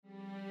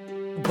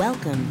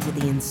Welcome to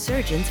the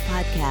Insurgents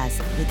Podcast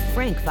with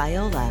Frank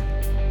Viola.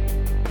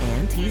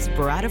 And he's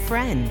brought a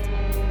friend.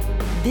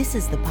 This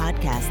is the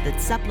podcast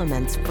that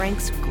supplements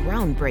Frank's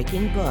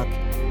groundbreaking book,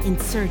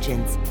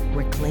 Insurgents,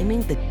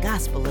 Reclaiming the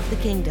Gospel of the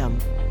Kingdom,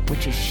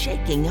 which is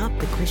shaking up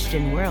the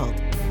Christian world.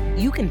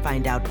 You can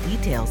find out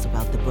details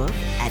about the book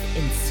at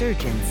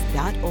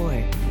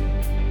insurgents.org.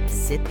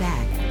 Sit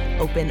back,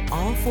 open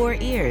all four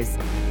ears,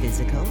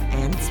 physical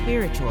and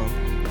spiritual,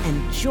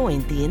 and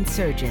join the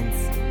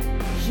Insurgents.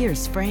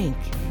 Here's Frank.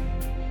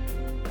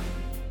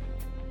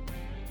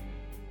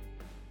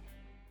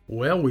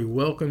 Well, we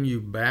welcome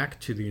you back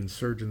to the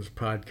Insurgents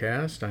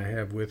Podcast. I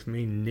have with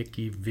me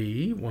Nikki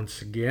V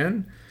once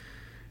again,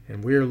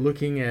 and we are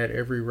looking at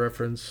every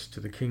reference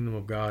to the kingdom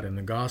of God in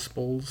the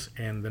Gospels,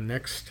 and the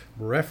next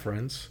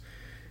reference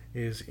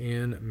is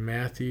in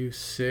Matthew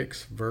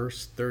 6,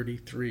 verse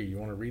 33. You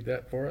want to read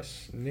that for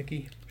us,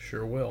 Nikki?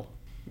 Sure will.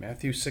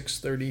 Matthew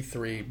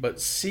 6:33,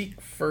 but seek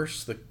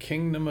first the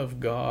kingdom of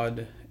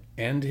God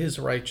and his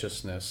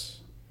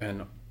righteousness,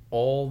 and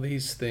all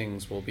these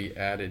things will be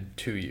added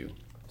to you.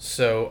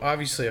 So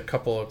obviously a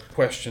couple of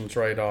questions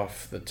right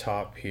off the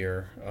top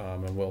here,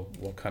 and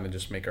we'll kind of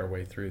just make our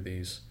way through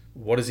these.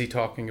 What is he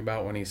talking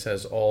about when he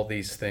says all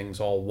these things,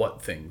 all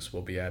what things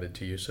will be added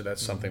to you? So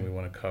that's something we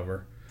want to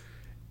cover.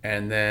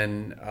 And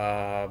then,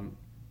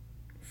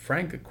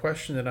 Frank, a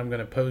question that I'm going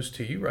to pose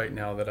to you right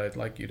now that I'd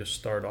like you to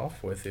start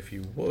off with, if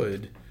you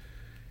would,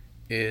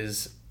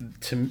 is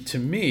to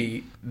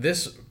me,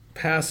 this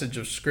passage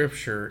of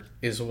Scripture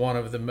is one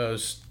of the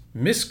most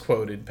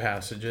misquoted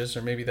passages,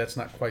 or maybe that's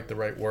not quite the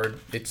right word.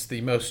 It's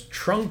the most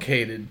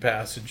truncated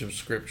passage of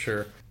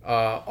Scripture.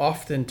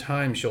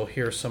 Oftentimes you'll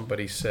hear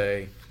somebody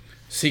say,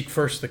 seek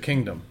first the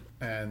kingdom.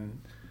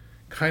 And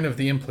kind of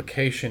the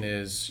implication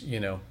is,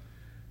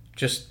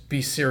 just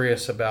be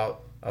serious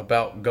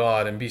about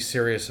God and be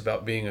serious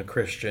about being a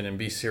Christian and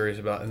be serious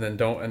about, and then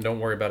don't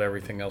worry about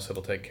everything else.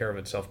 It'll take care of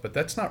itself. But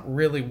that's not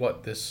really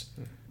what this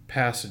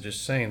passage is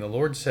saying. The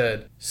Lord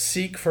said,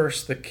 seek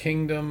first the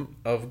kingdom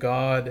of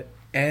God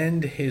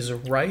and his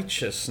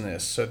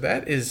righteousness. So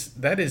that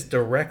is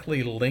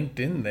directly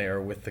linked in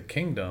there with the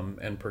kingdom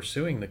and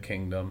pursuing the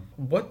kingdom.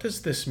 What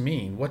does this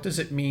mean? What does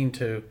it mean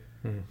to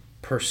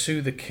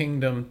pursue the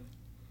kingdom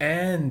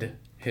and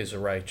his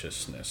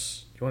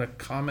righteousness? Do you want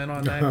to comment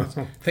on that?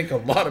 I think a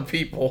lot of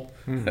people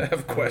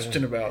have a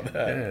question about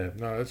that. Yeah,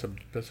 no,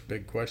 that's a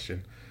big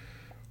question.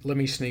 Let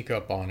me sneak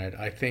up on it.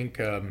 I think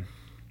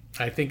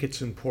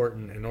it's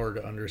important in order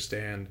to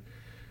understand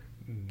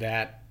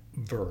that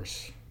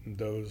verse,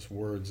 those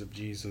words of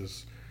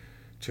Jesus,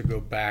 to go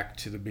back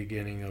to the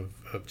beginning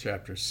of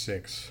chapter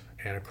 6.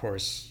 And of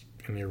course,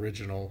 in the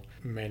original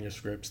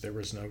manuscripts, there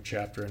was no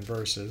chapter and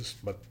verses,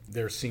 but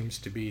there seems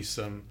to be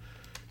some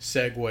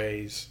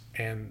segues.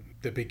 And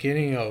the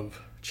beginning of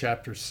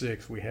chapter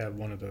 6, we have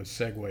one of those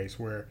segues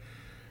where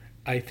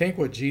I think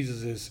what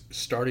Jesus is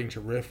starting to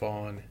riff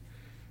on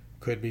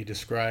could be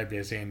described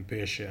as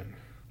ambition.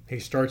 He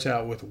starts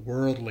out with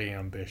worldly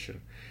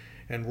ambition.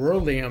 And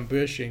worldly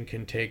ambition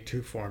can take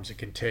two forms. It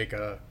can take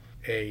a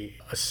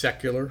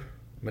secular,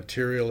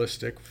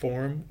 materialistic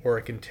form, or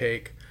it can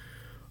take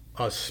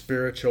a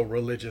spiritual,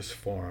 religious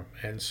form.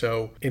 And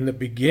so in the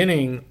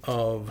beginning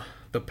of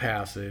the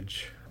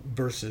passage,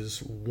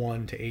 verses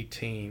 1 to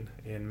 18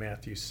 in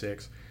Matthew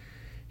 6,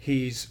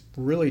 he's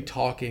really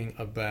talking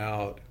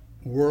about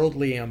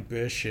worldly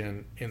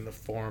ambition in the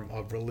form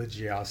of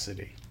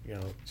religiosity.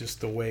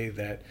 Just the way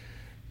that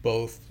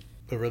both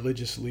the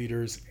religious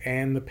leaders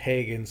and the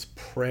pagans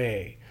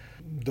pray,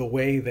 the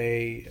way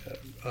they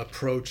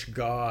approach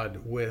God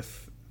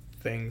with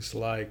things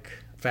like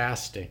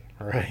fasting,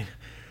 right?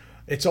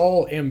 It's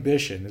all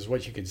ambition is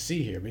what you can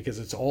see here, because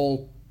it's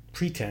all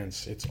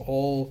pretense. It's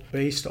all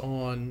based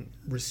on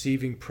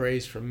receiving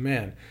praise from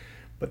men.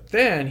 But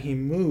then he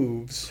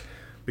moves,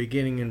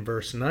 beginning in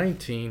verse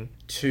 19,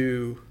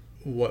 to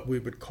what we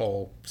would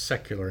call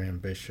secular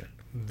ambition,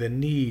 the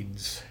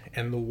needs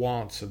and the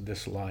wants of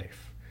this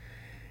life.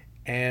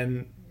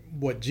 And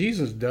what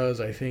Jesus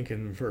does, I think,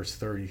 in verse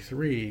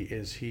 33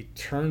 is he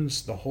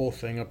turns the whole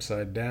thing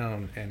upside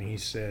down, and he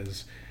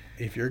says,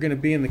 if you're going to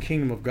be in the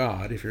kingdom of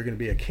God, if you're going to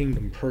be a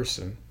kingdom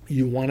person,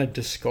 you want to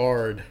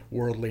discard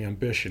worldly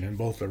ambition in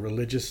both the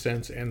religious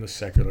sense and the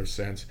secular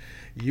sense.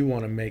 You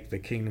want to make the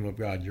kingdom of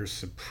God your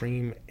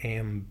supreme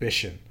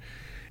ambition.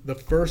 The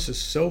verse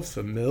is so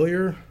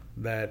familiar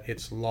that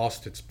it's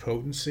lost its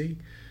potency.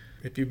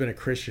 If you've been a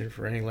Christian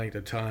for any length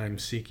of time,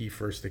 seek ye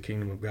first the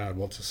kingdom of God.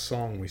 Well, it's a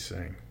song we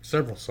sing,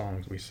 several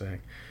songs we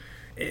sing.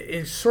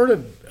 It sort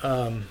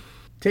of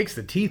takes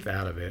the teeth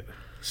out of it.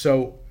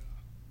 So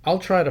I'll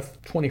try to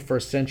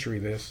 21st century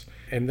this,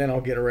 and then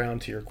I'll get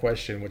around to your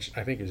question, which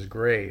I think is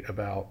great,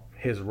 about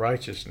his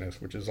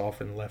righteousness, which is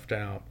often left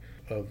out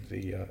of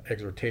the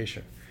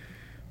exhortation.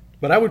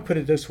 But I would put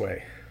it this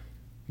way.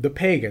 The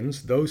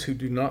pagans, those who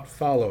do not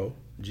follow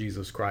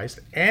Jesus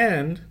Christ,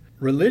 and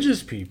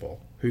religious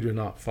people who do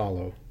not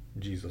follow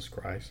Jesus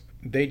Christ,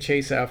 they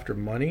chase after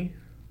money,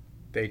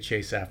 they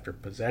chase after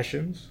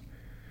possessions,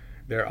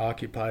 they're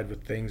occupied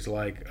with things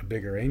like a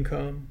bigger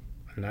income,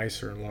 a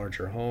nicer and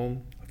larger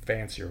home, a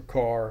fancier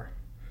car,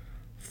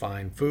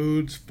 fine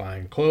foods,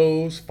 fine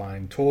clothes,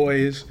 fine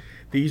toys.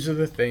 These are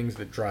the things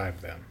that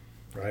drive them,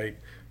 right?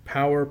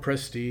 Power,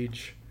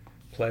 prestige,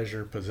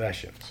 pleasure,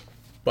 possessions.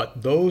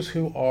 But those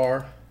who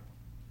are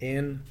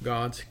in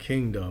God's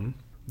kingdom,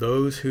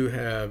 those who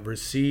have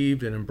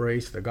received and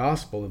embraced the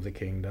gospel of the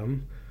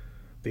kingdom,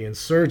 the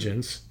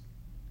insurgents,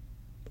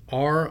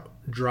 our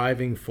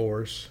driving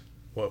force,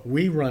 what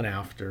we run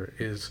after,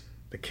 is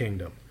the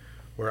kingdom.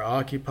 We're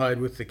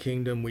occupied with the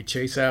kingdom. We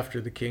chase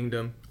after the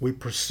kingdom. We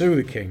pursue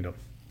the kingdom.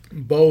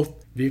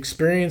 Both the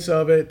experience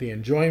of it, the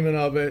enjoyment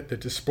of it, the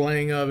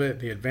displaying of it,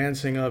 the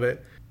advancing of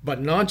it,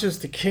 but not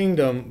just the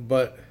kingdom,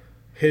 but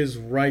his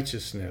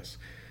righteousness.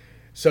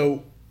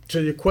 So,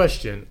 to your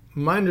question,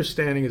 my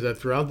understanding is that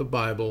throughout the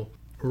Bible,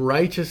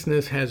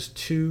 righteousness has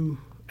two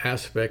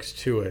aspects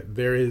to it.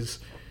 There is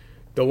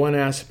the one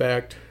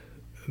aspect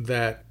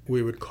that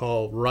we would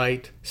call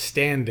right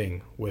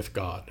standing with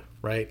God,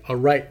 right? A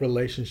right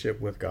relationship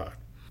with God.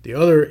 The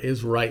other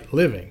is right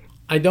living.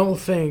 I don't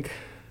think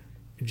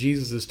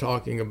Jesus is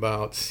talking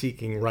about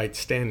seeking right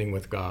standing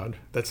with God.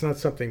 That's not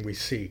something we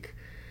seek.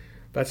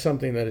 That's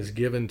something that is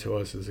given to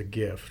us as a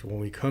gift. When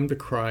we come to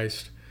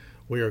Christ,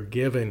 we are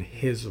given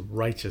his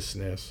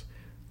righteousness,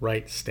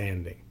 right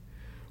standing.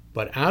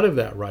 But out of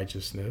that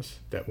righteousness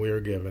that we are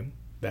given,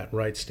 that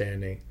right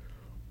standing,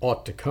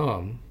 ought to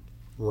come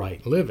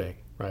right living,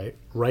 right?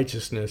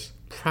 Righteousness,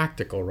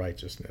 practical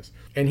righteousness.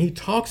 And he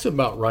talks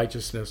about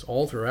righteousness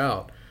all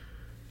throughout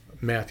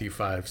Matthew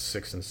 5,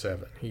 6, and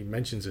 7. He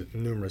mentions it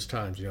numerous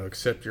times,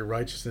 except your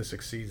righteousness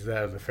exceeds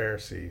that of the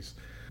Pharisees.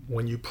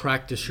 When you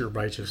practice your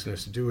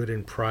righteousness, do it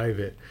in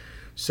private.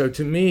 So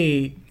to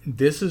me,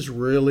 this is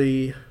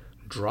really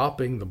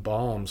dropping the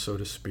bomb, so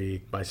to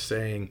speak, by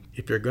saying,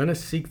 if you're going to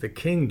seek the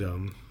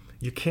kingdom,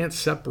 you can't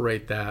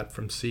separate that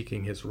from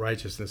seeking his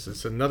righteousness.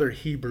 It's another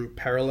Hebrew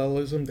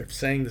parallelism. They're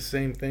saying the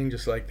same thing,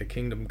 just like the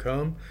kingdom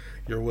come,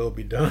 your will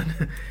be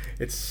done.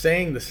 It's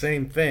saying the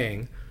same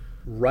thing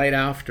right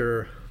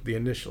after the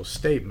initial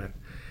statement.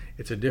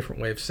 It's a different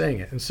way of saying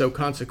it. And so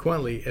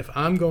consequently, if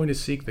I'm going to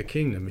seek the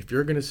kingdom, if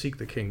you're going to seek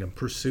the kingdom,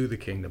 pursue the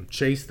kingdom,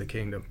 chase the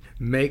kingdom,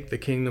 make the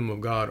kingdom of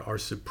God our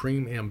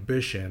supreme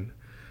ambition,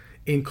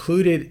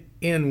 included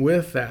in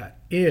with that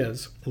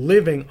is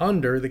living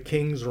under the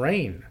king's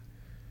reign.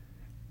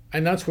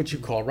 And that's what you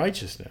call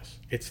righteousness.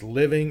 It's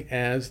living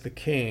as the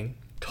king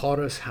taught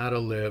us how to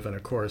live. And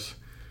of course,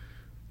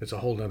 it's a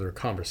whole other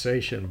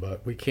conversation,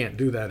 but we can't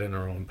do that in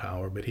our own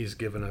power. But he's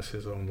given us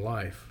his own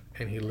life,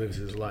 and he lives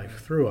his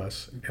life through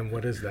us. And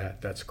what is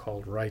that? That's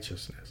called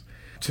righteousness.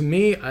 To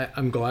me,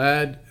 I'm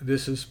glad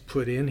this is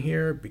put in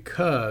here,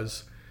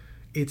 because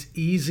it's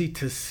easy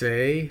to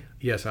say,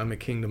 yes, I'm a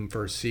kingdom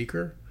first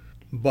seeker.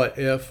 But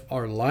if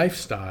our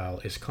lifestyle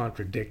is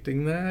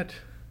contradicting that,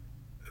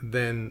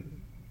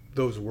 then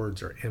those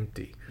words are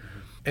empty.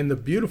 And the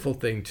beautiful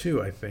thing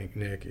too, I think,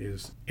 Nick,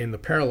 is in the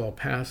parallel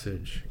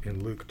passage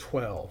in Luke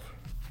 12,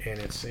 and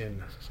it's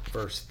in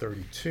verse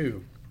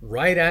 32,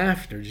 right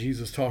after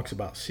Jesus talks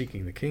about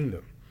seeking the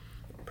kingdom,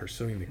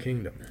 pursuing the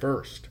kingdom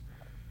first,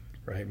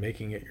 right,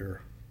 making it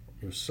your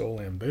sole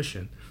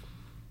ambition,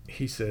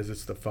 he says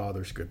it's the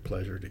Father's good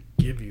pleasure to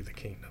give you the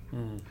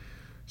kingdom.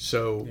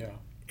 So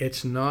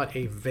it's not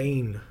a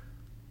vain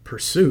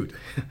pursuit.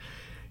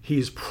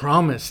 He's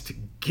promised to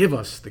give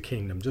us the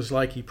kingdom, just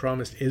like he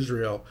promised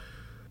Israel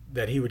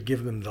that he would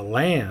give them the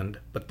land,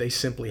 but they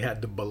simply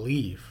had to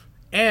believe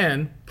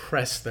and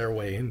press their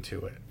way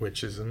into it,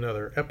 which is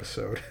another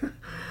episode.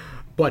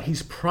 But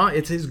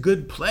it's his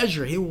good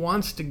pleasure. He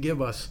wants to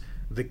give us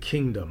the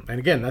kingdom. And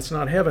again, that's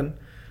not heaven.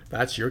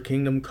 That's your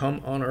kingdom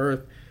come on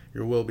earth.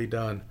 Your will be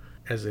done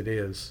as it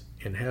is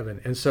in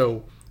heaven. And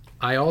so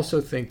I also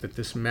think that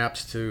this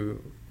maps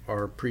to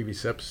our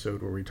previous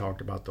episode where we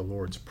talked about the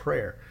Lord's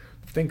Prayer.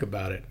 Think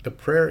about it. The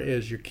prayer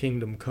is your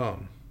kingdom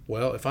come.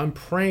 Well, if I'm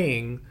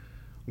praying,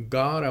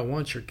 God, I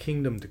want your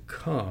kingdom to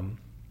come,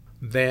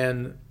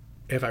 then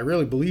if I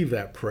really believe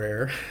that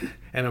prayer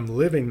and I'm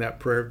living that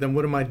prayer, then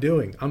what am I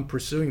doing? I'm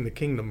pursuing the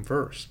kingdom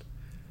first,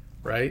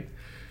 right?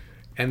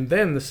 And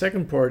then the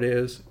second part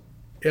is,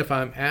 if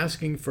I'm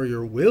asking for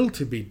your will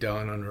to be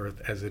done on earth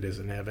as it is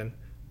in heaven,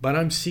 but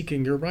I'm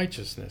seeking your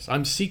righteousness.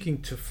 I'm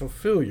seeking to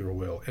fulfill your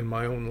will in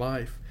my own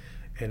life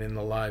and in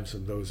the lives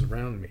of those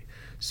around me.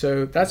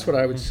 So that's what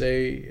I would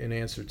say in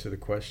answer to the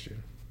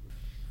question.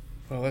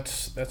 Well,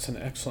 that's an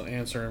excellent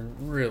answer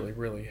and really,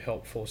 really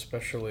helpful,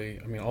 especially,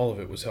 all of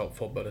it was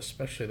helpful, but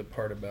especially the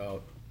part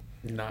about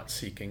not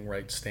seeking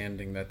right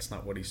standing. That's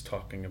not what he's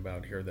talking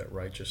about here, that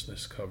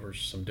righteousness covers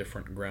some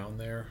different ground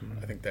there.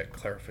 I think that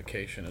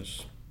clarification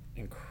is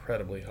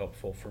incredibly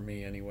helpful for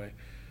me anyway.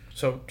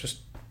 So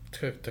just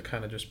to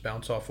kind of just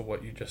bounce off of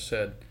what you just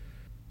said.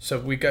 So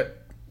we got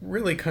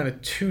really kind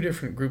of two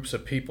different groups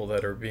of people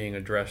that are being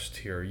addressed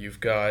here. You've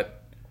got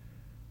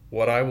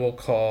what I will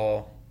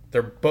call,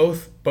 they're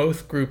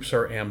both groups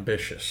are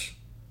ambitious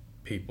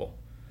people.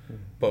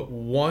 But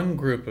one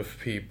group of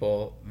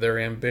people, their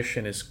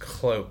ambition is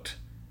cloaked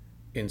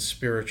in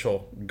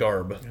spiritual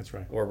garb. That's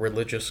right. Or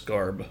religious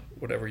garb,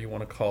 whatever you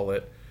want to call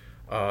it.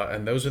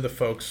 And those are the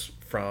folks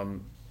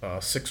from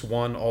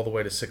 6:1 all the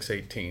way to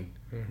 6:18.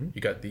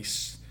 You got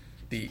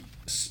the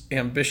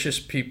ambitious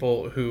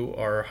people who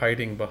are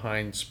hiding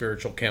behind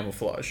spiritual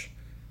camouflage,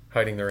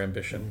 hiding their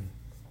ambition.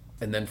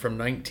 And then from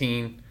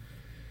 19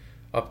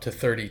 up to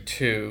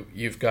 32,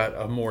 you've got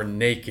a more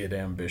naked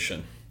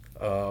ambition,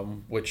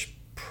 which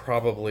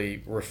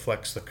probably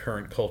reflects the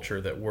current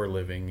culture that we're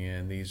living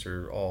in. These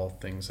are all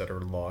things that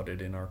are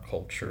lauded in our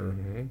culture,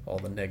 all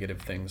the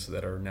negative things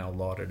that are now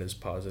lauded as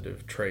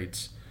positive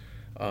traits.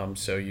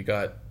 So you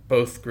got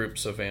both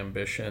groups of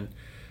ambition.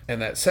 And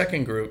that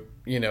second group,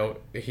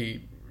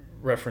 he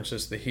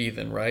references the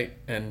heathen, right?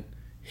 And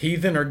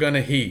heathen are going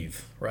to heathe,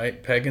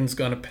 right? Pagan's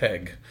going to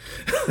peg.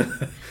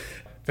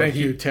 Thank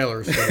you,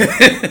 Taylor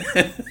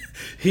Swift.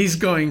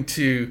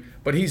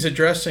 But he's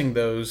addressing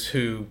those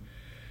who,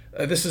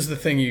 this is the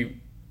thing you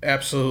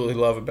absolutely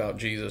love about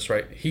Jesus,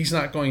 right? He's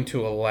not going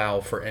to allow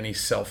for any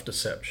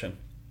self-deception.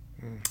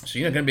 So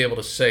you're not going to be able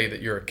to say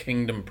that you're a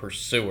kingdom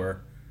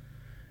pursuer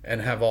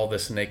and have all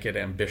this naked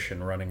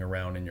ambition running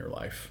around in your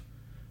life.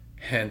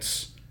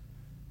 Hence,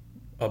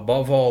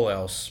 above all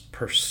else,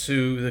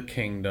 pursue the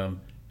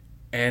kingdom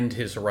and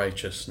his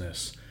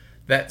righteousness.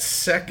 That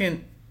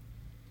second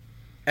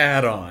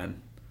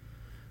add-on,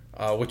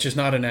 which is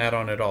not an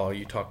add-on at all.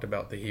 You talked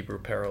about the Hebrew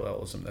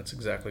parallelism. That's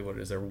exactly what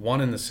it is. They're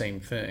one and the same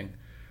thing.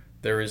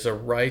 There is a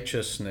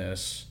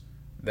righteousness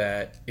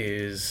that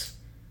is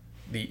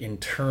the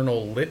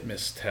internal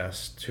litmus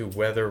test to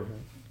whether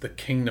the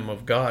kingdom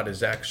of God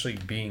is actually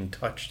being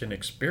touched and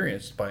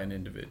experienced by an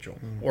individual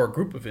or a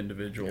group of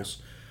individuals.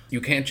 Yeah.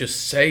 You can't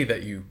just say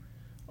that you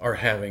are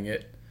having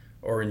it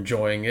or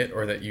enjoying it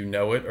or that you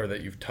know it or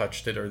that you've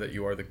touched it or that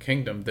you are the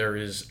kingdom. There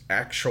is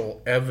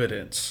actual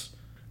evidence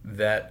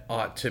that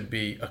ought to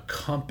be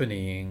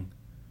accompanying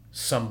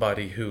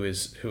somebody who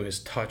has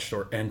touched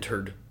or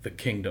entered the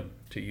kingdom,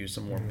 to use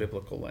a more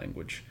biblical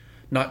language.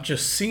 Not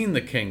just seen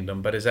the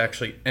kingdom, but has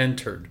actually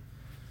entered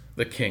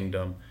the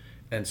kingdom.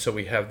 And so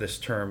we have this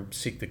term,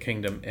 seek the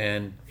kingdom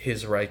and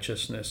his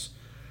righteousness.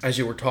 As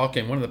you were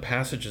talking, one of the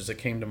passages that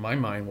came to my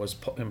mind was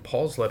in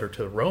Paul's letter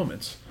to the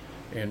Romans.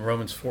 In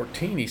Romans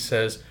 14, he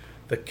says,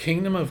 the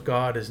kingdom of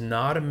God is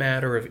not a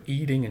matter of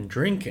eating and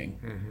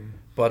drinking,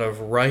 but of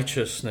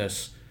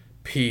righteousness,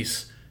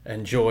 peace,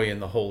 and joy in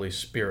the Holy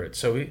Spirit.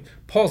 So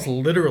Paul's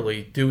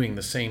literally doing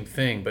the same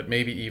thing, but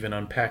maybe even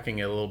unpacking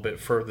it a little bit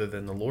further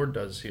than the Lord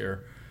does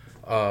here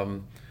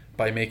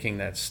by making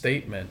that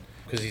statement,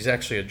 because he's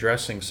actually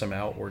addressing some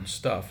outward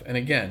stuff. And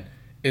again,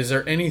 is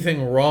there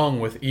anything wrong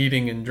with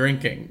eating and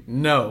drinking?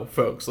 No,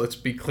 folks, let's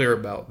be clear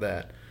about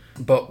that.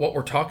 But what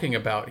we're talking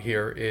about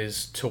here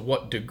is, to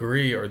what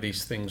degree are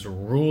these things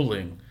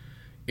ruling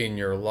in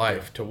your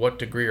life? To what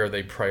degree are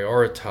they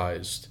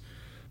prioritized?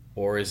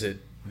 Or is it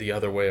the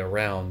other way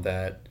around,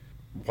 that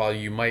while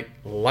you might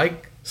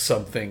like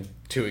something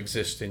to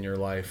exist in your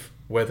life,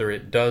 whether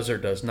it does or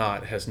does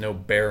not has no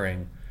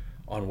bearing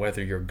on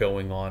whether you're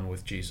going on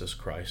with Jesus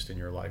Christ in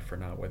your life or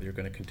not, whether you're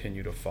going to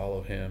continue to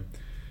follow him,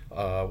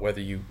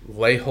 whether you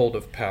lay hold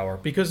of power,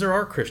 because there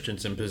are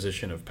Christians in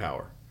position of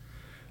power.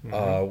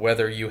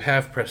 Whether you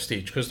have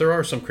prestige, because there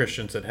are some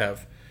Christians that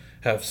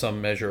have some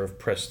measure of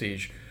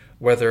prestige,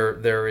 whether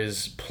there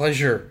is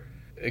pleasure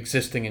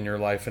existing in your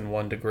life in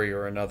one degree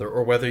or another,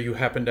 or whether you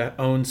happen to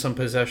own some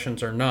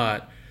possessions or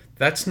not,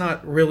 that's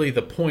not really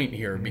the point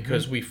here,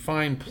 because we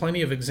find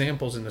plenty of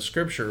examples in the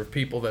scripture of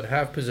people that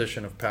have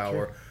position of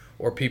power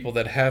or people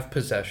that have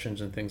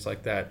possessions and things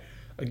like that.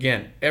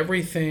 Again,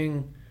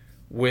 everything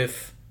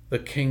with the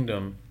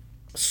kingdom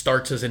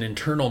starts as an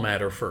internal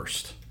matter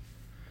first.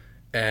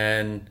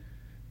 And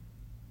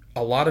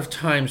a lot of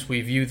times we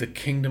view the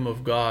kingdom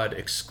of God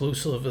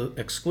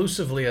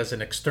exclusively as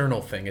an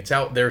external thing. It's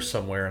out there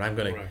somewhere and I'm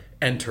going to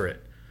enter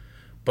it.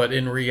 But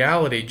in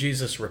reality,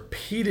 Jesus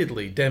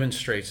repeatedly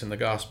demonstrates in the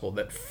gospel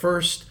that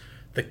first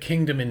the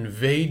kingdom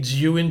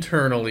invades you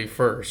internally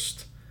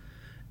first.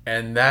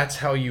 And that's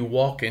how you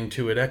walk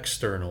into it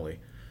externally.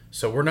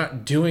 So we're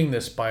not doing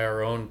this by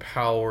our own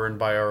power and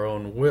by our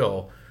own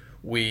will.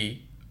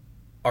 We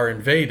are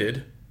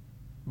invaded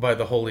by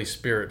the Holy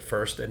Spirit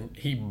first, and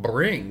he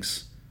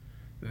brings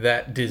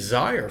that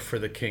desire for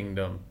the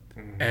kingdom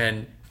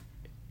and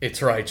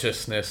its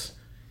righteousness.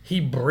 He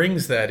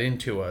brings that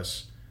into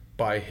us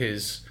by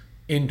his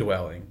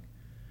indwelling.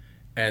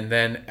 And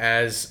then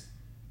as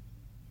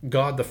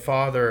God the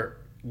Father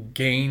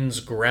gains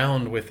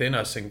ground within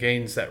us and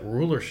gains that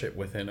rulership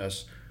within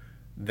us,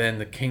 then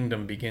the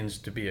kingdom begins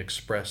to be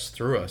expressed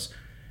through us.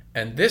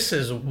 And this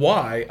is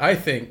why I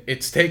think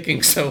it's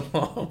taking so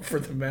long for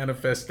the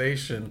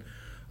manifestation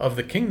of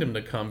the kingdom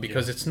to come,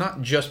 because it's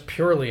not just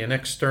purely an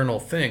external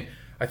thing.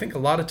 I think a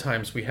lot of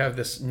times we have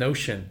this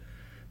notion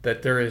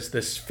that there is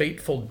this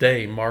fateful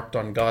day marked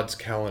on God's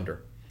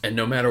calendar. And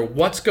no matter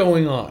what's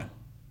going on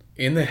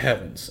in the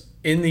heavens,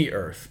 in the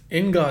earth,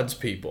 in God's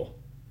people,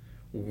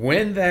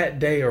 when that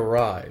day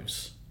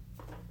arrives,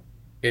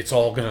 it's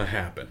all going to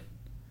happen.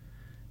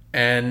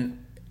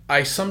 And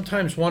I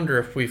sometimes wonder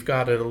if we've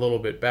got it a little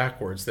bit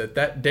backwards,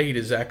 that date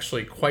is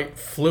actually quite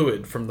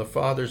fluid from the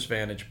Father's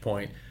vantage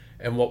point,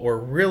 And what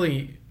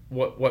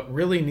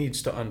really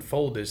needs to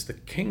unfold is the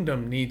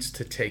kingdom needs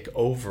to take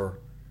over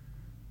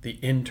the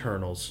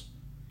internals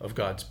of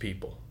God's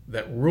people.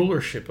 That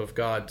rulership of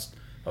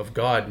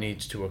God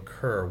needs to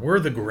occur. We're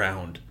the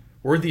ground.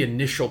 We're the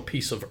initial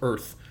piece of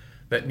earth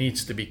that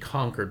needs to be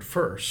conquered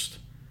first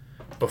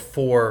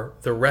before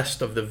the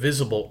rest of the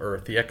visible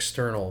earth, the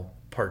external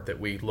part that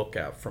we look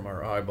at from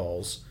our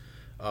eyeballs.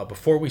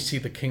 Before we see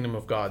the kingdom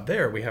of God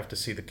there, we have to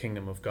see the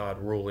kingdom of God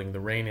ruling, the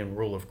reign and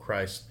rule of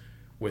Christ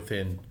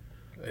within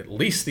at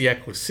least the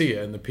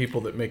ecclesia and the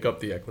people that make up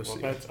the ecclesia.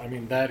 Well,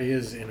 that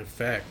is in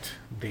effect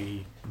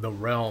the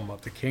realm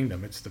of the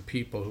kingdom. It's the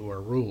people who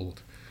are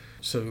ruled.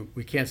 So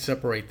we can't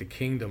separate the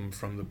kingdom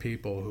from the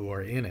people who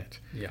are in it,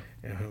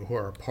 and who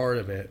are a part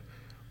of it.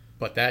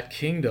 But that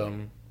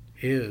kingdom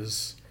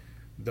is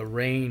the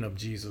reign of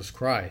Jesus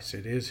Christ.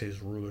 It is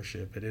his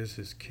rulership. It is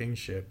his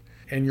kingship.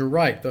 And you're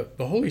right.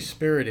 The Holy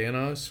Spirit in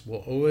us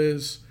will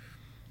always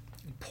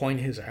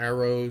point his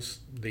arrows.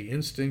 The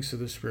instincts of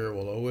the Spirit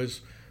will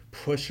always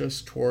push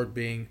us toward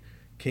being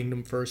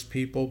kingdom first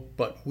people.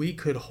 But we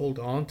could hold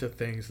on to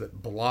things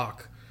that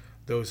block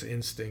those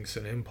instincts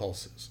and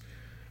impulses,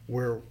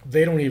 where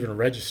they don't even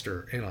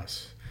register in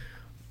us.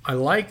 I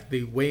like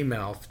the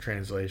Weymouth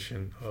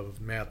translation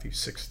of Matthew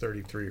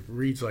 6:33. It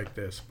reads like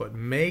this: "But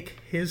make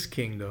his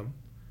kingdom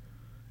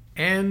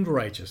and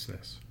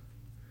righteousness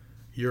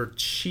your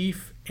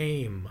chief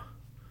aim,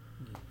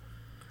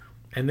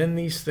 and then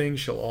these things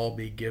shall all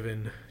be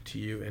given to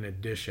you in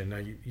addition."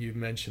 Now, you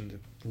mentioned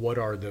what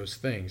are those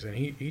things, and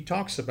he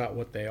talks about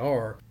what they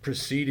are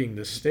preceding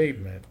the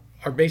statement.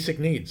 Our basic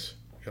needs,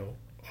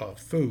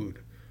 food,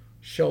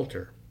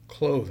 shelter,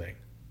 clothing,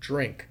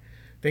 drink,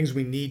 things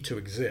we need to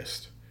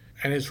exist.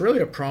 And it's really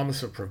a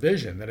promise of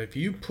provision that if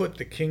you put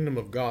the kingdom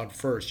of God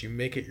first, you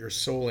make it your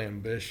sole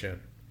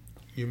ambition,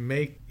 you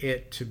make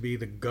it to be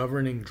the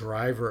governing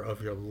driver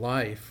of your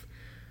life,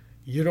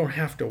 you don't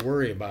have to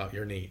worry about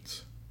your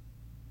needs.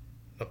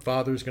 The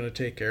Father's going to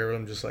take care of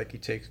them just like he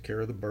takes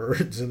care of the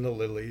birds and the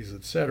lilies,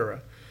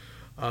 etc.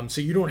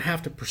 So you don't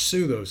have to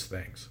pursue those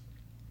things.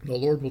 The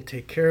Lord will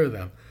take care of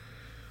them.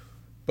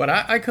 But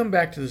I come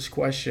back to this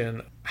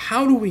question,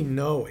 how do we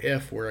know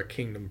if we're a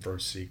kingdom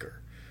first seeker?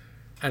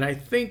 And I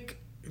think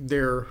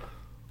there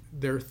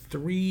are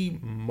three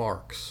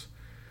marks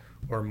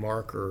or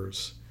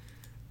markers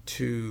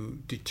to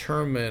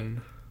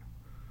determine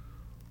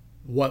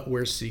what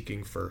we're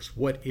seeking first.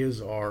 What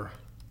is our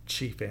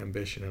chief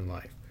ambition in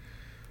life?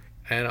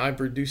 And I've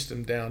reduced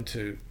them down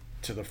to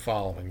the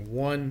following.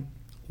 One,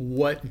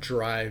 what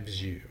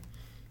drives you?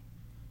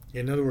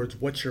 In other words,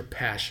 what's your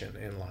passion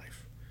in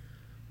life?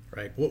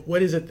 Right?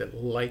 What is it that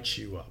lights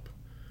you up?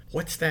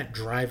 What's that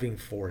driving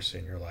force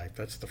in your life?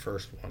 That's the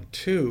first one.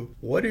 Two,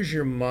 what is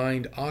your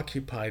mind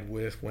occupied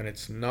with when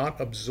it's not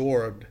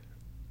absorbed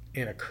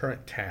in a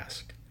current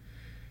task?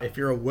 If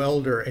you're a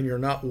welder and you're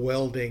not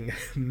welding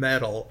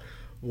metal,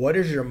 what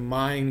does your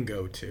mind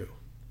go to?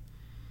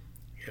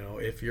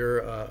 If you're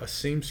a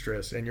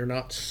seamstress and you're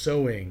not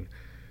sewing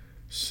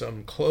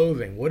some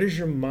clothing, what does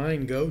your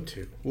mind go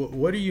to?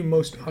 What are you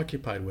most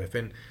occupied with?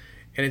 And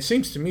it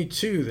seems to me,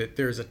 too, that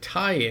there's a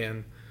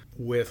tie-in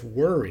with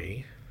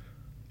worry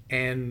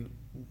and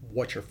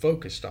what you're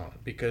focused on.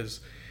 Because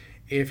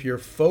if you're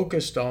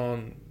focused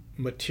on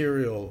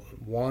material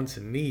wants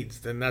and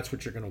needs, then that's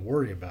what you're going to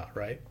worry about,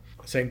 right?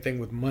 Same thing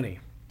with money.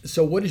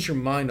 So what is your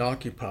mind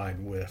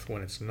occupied with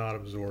when it's not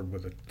absorbed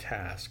with a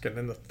task? And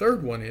then the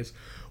third one is,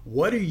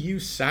 what are you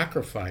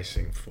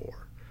sacrificing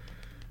for?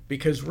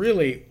 Because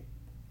really,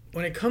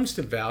 when it comes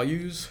to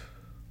values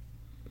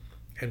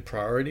and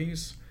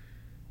priorities,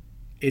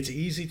 it's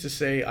easy to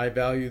say, I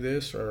value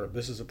this, or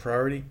this is a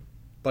priority.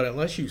 But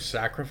unless you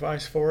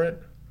sacrifice for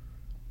it,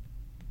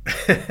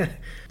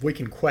 we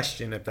can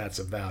question if that's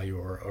a value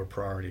or a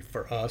priority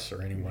for us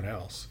or anyone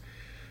else.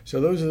 So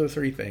those are the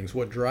three things.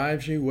 What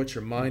drives you, what's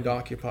your mind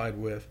occupied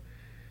with,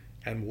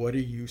 and what are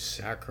you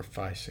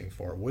sacrificing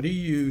for? What are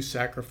you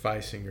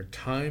sacrificing your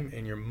time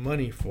and your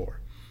money for?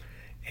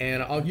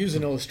 And I'll use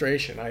an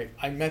illustration.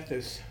 I met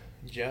this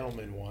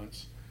gentleman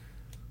once,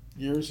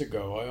 years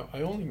ago.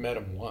 I only met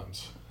him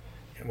once,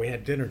 and we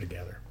had dinner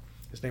together.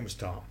 His name was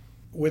Tom.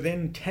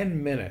 Within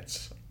 10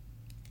 minutes,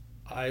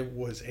 I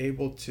was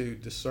able to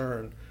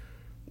discern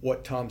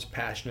what Tom's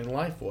passion in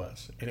life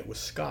was, and it was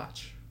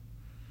Scotch.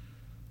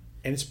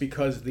 And it's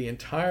because the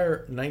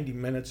entire 90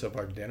 minutes of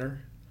our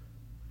dinner,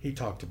 he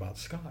talked about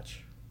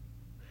Scotch.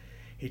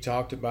 He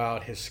talked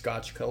about his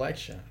Scotch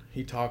collection.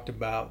 He talked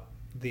about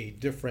the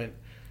different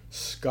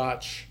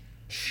Scotch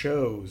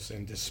shows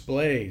and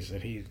displays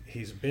that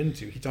he's been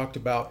to. He talked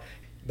about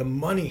the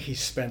money he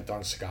spent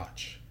on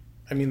Scotch.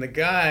 I mean, the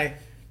guy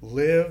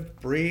lived,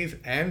 breathed,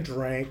 and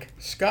drank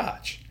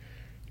Scotch.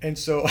 And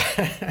so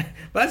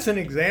that's an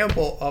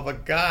example of a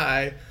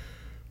guy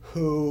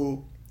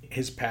who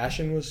his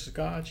passion was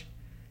Scotch.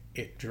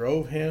 It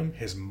drove him.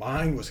 His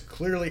mind was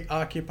clearly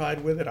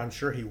occupied with it. I'm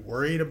sure he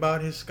worried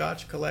about his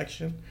Scotch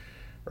collection,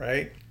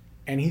 right?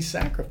 And he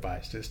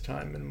sacrificed his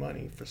time and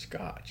money for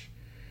Scotch.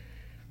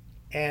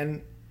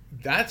 And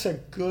that's a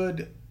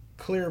good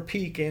clear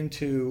peek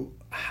into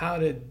how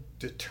to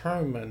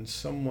determine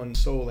someone's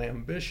sole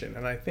ambition.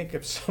 And I think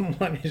if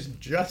someone is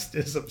just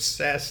as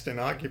obsessed and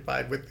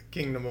occupied with the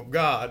kingdom of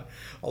God,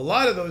 a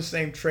lot of those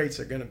same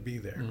traits are going to be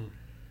there.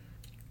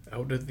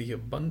 Out of the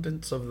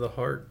abundance of the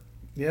heart,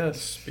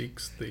 yes,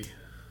 speaks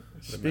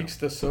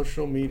the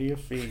social media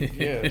feed.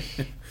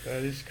 Yes,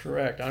 that is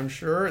correct. I'm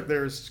sure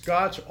there's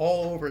scotch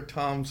all over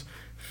Tom's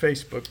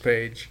Facebook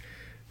page,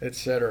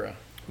 etc.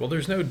 Well,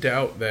 there's no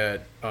doubt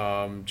that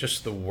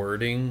just the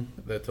wording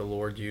that the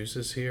Lord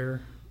uses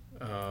here,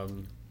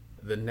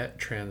 the Net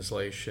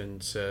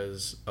translation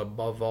says,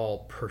 above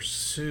all,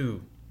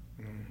 pursue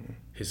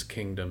his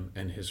kingdom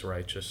and his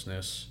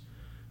righteousness.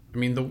 I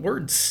mean, the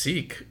word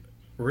seek,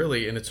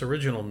 really, in its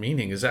original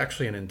meaning, is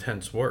actually an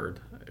intense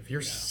word. If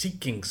you're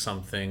seeking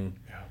something,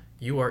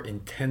 you are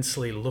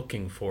intensely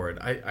looking for it.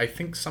 I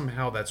think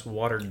somehow that's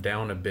watered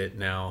down a bit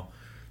now,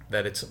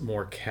 that it's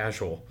more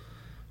casual.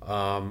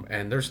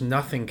 And there's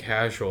nothing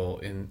casual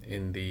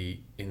in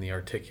the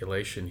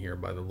articulation here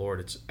by the Lord.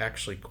 It's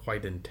actually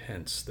quite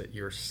intense, that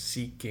you're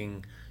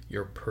seeking,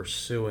 you're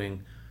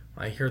pursuing.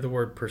 When I hear the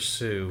word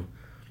pursue,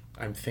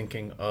 I'm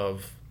thinking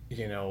of,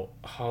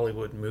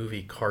 Hollywood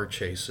movie car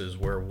chases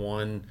where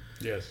one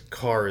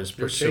car is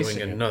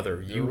pursuing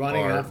another. You're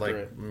running are after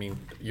it.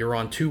 You're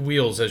on two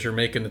wheels as you're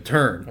making the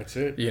turn. That's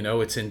it.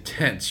 It's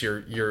intense.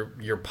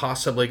 You're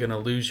possibly going to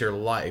lose your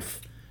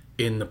life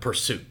in the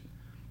pursuit.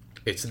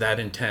 It's that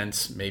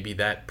intense, maybe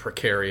that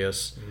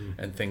precarious,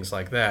 and things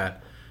like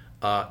that.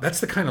 That's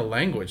the kind of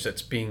language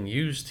that's being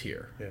used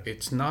here. Yeah.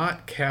 It's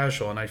not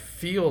casual, and I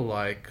feel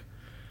like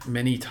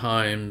many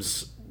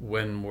times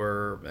when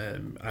we're,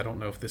 I don't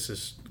know if this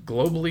is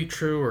globally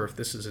true or if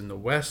this is in the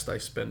West. I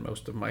spend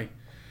most of my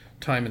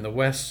time in the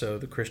West, so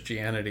the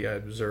Christianity I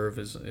observe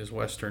is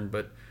Western,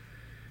 but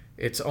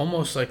it's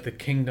almost like the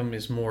kingdom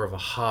is more of a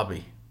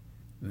hobby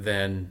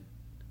than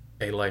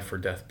a life or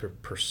death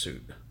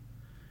pursuit.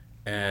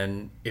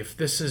 And if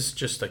this is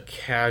just a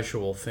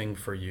casual thing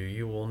for you,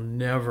 you will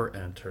never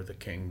enter the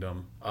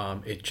kingdom.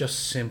 It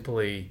just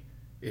simply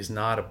is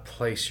not a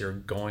place you're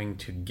going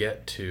to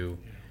get to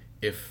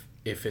if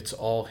it's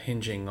all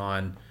hinging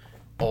on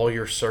all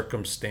your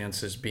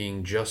circumstances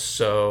being just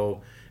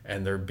so,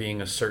 and there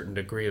being a certain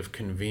degree of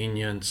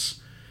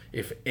convenience.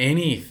 If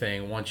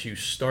anything, once you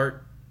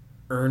start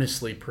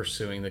earnestly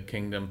pursuing the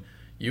kingdom,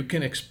 you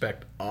can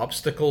expect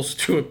obstacles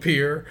to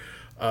appear.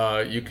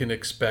 You can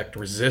expect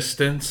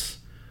resistance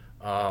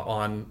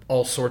on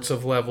all sorts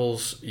of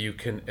levels. You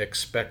can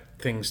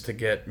expect things to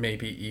get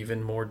maybe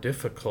even more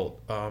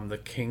difficult. The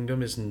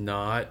kingdom is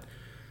not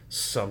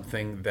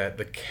something that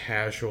the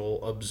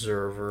casual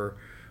observer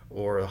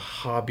or a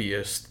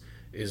hobbyist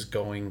is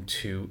going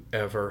to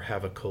ever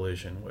have a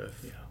collision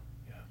with.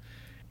 Yeah.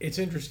 It's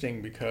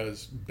interesting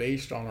because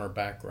based on our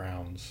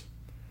backgrounds,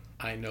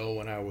 I know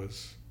when I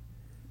was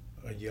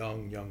a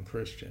young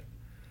Christian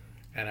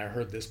and I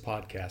heard this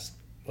podcast,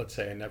 let's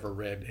say I never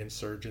read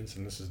Insurgents,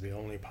 and this is the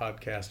only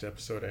podcast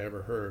episode I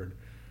ever heard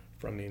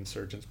from the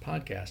Insurgents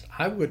podcast,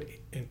 I would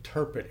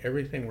interpret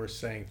everything we're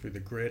saying through the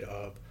grid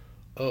of,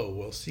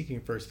 seeking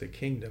first the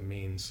kingdom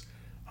means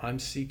I'm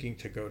seeking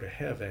to go to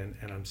heaven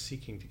and I'm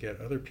seeking to get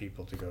other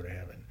people to go to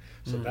heaven.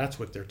 So that's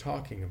what they're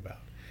talking about.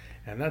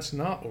 And that's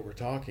not what we're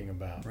talking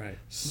about. Right.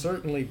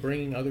 Certainly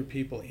bringing other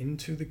people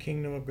into the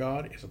kingdom of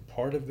God is a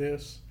part of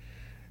this.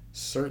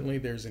 Certainly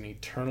there's an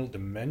eternal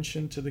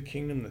dimension to the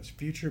kingdom that's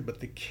future,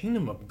 but the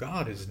kingdom of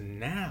God is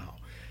now.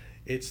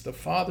 It's the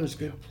Father's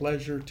good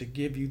pleasure to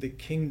give you the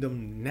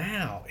kingdom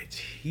now. It's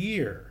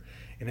here.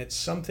 And it's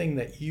something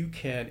that you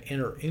can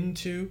enter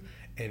into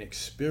and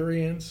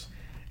experience,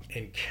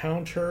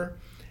 encounter,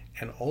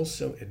 and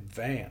also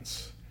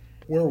advance.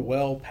 We're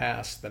well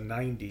past the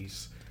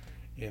 90s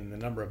in the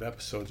number of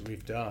episodes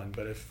we've done,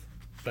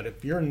 but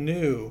if you're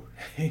new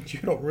and you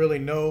don't really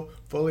know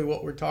fully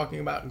what we're talking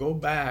about, go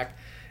back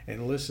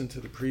and listen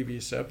to the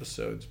previous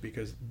episodes,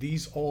 because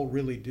these all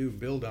really do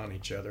build on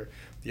each other.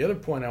 The other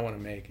point I want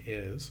to make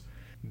is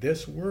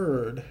this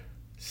word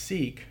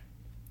seek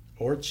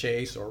or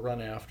chase or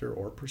run after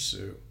or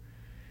pursue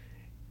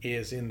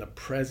is in the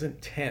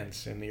present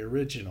tense in the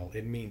original.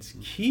 It means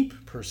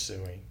keep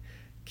pursuing,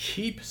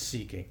 keep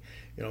seeking.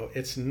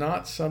 It's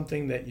not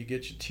something that you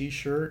get your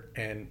t-shirt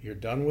and you're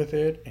done with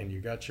it and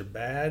you got your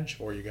badge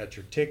or you got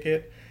your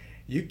ticket.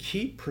 You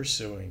keep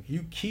pursuing,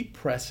 you keep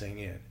pressing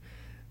in.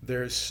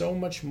 There's so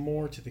much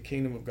more to the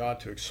kingdom of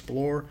God to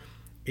explore.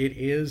 It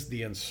is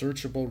the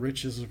unsearchable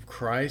riches of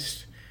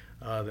Christ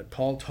that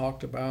Paul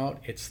talked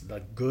about. It's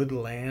the good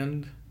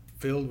land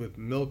filled with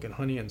milk and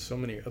honey and so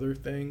many other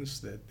things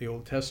that the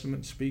Old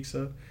Testament speaks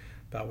of.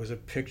 That was a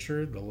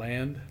picture. The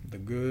land, the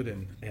good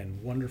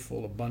and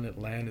wonderful, abundant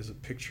land, is a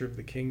picture of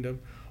the kingdom.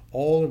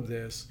 All of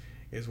this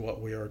is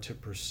what we are to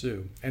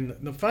pursue. And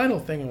the final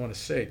thing I want to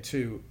say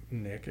too,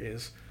 Nick,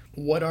 is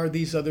what are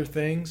these other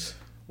things?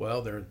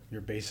 Well, they're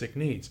your basic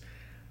needs.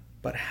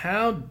 But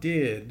how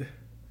did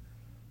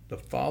the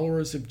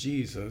followers of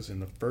Jesus in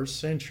the first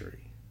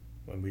century,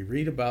 when we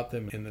read about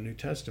them in the New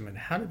Testament,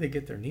 how did they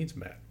get their needs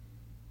met?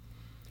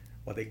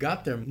 Well, they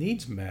got their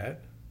needs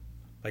met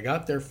They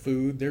got their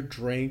food, their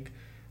drink,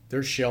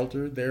 their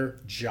shelter, their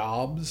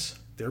jobs,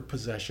 their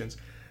possessions.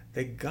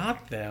 They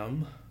got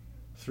them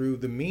through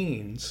the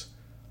means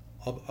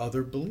of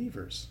other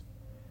believers.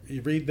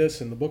 You read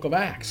this in the book of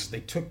Acts. They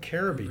took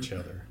care of each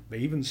other. They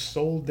even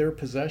sold their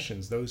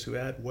possessions, those who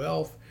had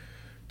wealth,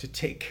 to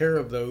take care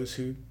of those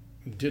who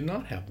did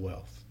not have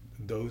wealth,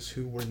 those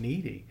who were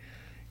needy.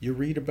 You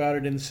read about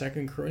it in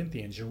 2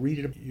 Corinthians. You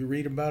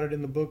read about it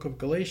in the book of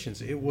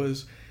Galatians. It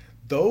was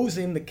those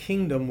in the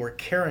kingdom were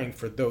caring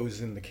for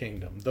those in the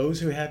kingdom.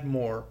 Those who had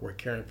more were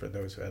caring for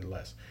those who had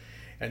less.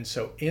 And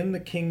so in the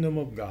kingdom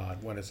of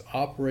God, when it's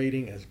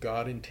operating as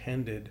God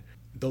intended,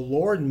 the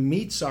Lord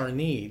meets our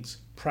needs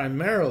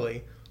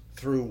primarily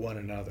through one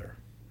another.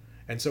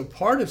 And so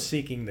part of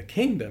seeking the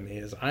kingdom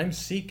is I'm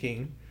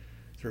seeking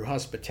through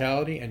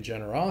hospitality and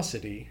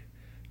generosity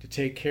to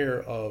take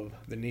care of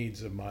the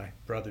needs of my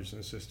brothers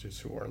and sisters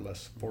who are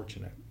less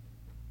fortunate.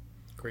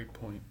 Great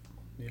point.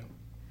 Yeah.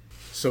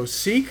 So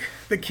seek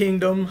the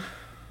kingdom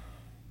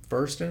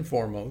first and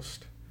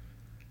foremost,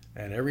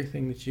 and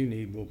everything that you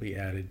need will be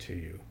added to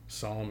you.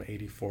 Psalm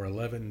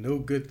 84:11, no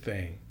good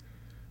thing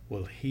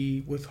will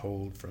he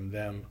withhold from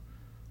them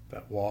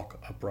that walk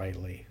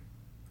uprightly.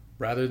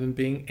 Rather than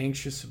being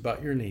anxious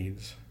about your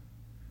needs,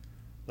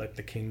 let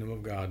the kingdom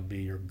of God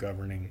be your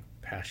governing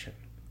passion.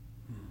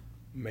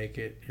 Make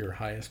it your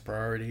highest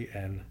priority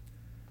and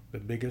the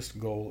biggest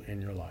goal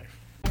in your life.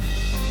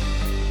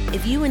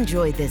 If you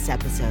enjoyed this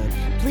episode,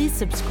 please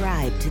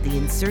subscribe to the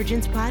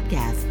Insurgents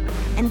Podcast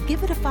and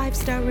give it a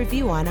 5-star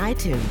review on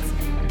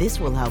iTunes. This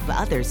will help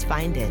others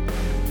find it.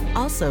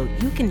 Also,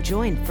 you can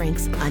join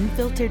Frank's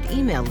unfiltered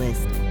email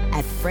list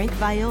at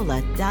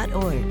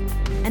frankviola.org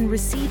and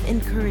receive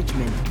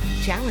encouragement,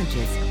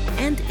 challenges,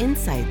 and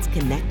insights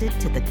connected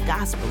to the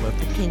gospel of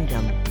the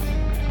kingdom.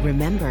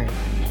 Remember,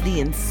 the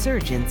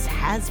Insurgents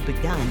has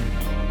begun.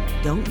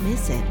 Don't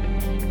miss it.